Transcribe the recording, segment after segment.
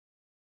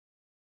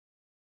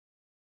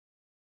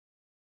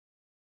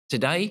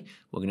Today,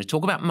 we're going to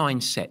talk about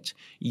mindset,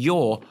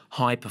 your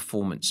high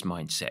performance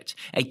mindset,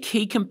 a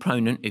key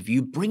component of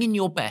you bringing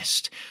your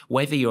best,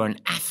 whether you're an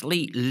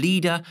athlete,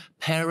 leader,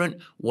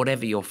 parent,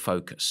 whatever your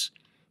focus.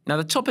 Now,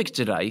 the topic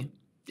today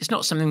is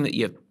not something that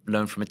you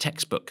learn from a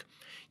textbook.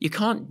 You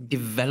can't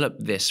develop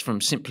this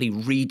from simply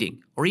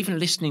reading or even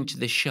listening to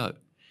this show.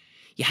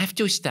 You have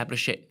to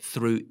establish it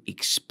through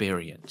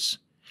experience.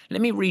 Let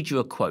me read you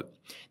a quote.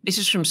 This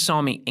is from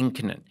Sami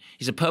Inkinen.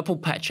 He's a purple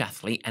patch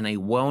athlete and a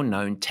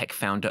well-known tech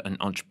founder and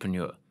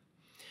entrepreneur.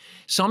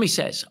 Sami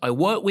says, I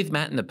worked with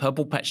Matt and the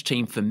Purple Patch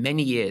team for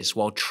many years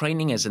while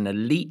training as an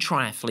elite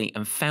triathlete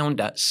and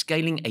founder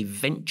scaling a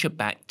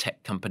venture-backed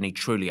tech company,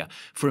 Trulia,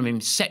 from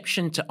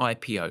inception to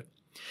IPO.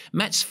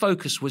 Matt's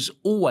focus was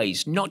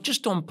always not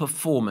just on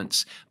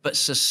performance, but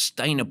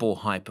sustainable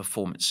high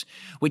performance,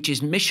 which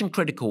is mission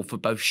critical for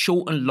both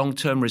short and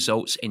long-term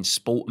results in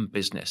sport and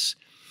business.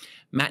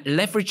 Matt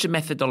leveraged a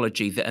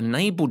methodology that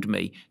enabled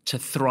me to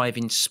thrive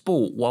in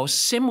sport while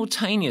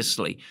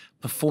simultaneously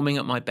performing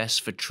at my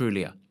best for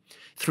Trulia.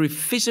 Through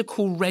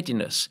physical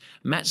readiness,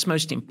 Matt's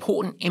most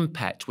important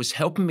impact was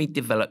helping me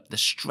develop the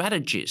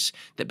strategies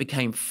that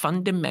became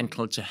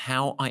fundamental to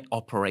how I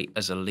operate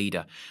as a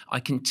leader.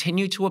 I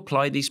continue to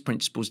apply these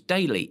principles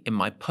daily in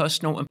my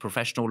personal and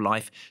professional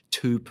life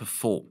to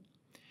perform.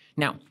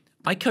 Now,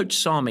 I coached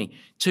Sami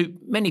to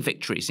many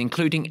victories,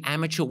 including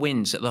amateur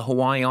wins at the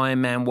Hawaii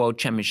Ironman World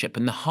Championship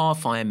and the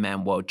Half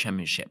Ironman World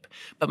Championship.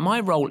 But my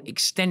role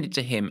extended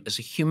to him as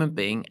a human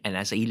being and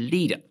as a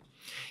leader.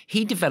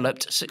 He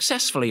developed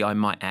successfully, I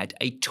might add,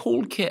 a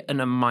toolkit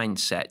and a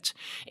mindset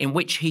in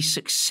which he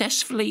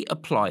successfully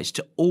applies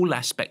to all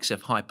aspects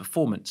of high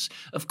performance,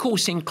 of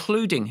course,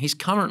 including his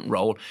current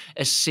role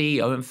as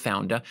CEO and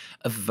founder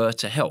of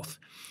Virta Health,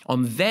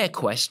 on their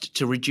quest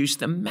to reduce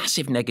the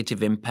massive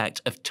negative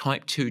impact of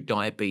type 2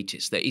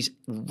 diabetes that is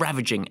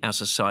ravaging our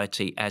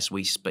society as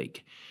we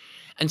speak.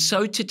 And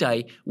so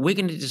today, we're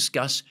going to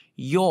discuss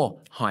your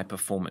high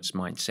performance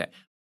mindset.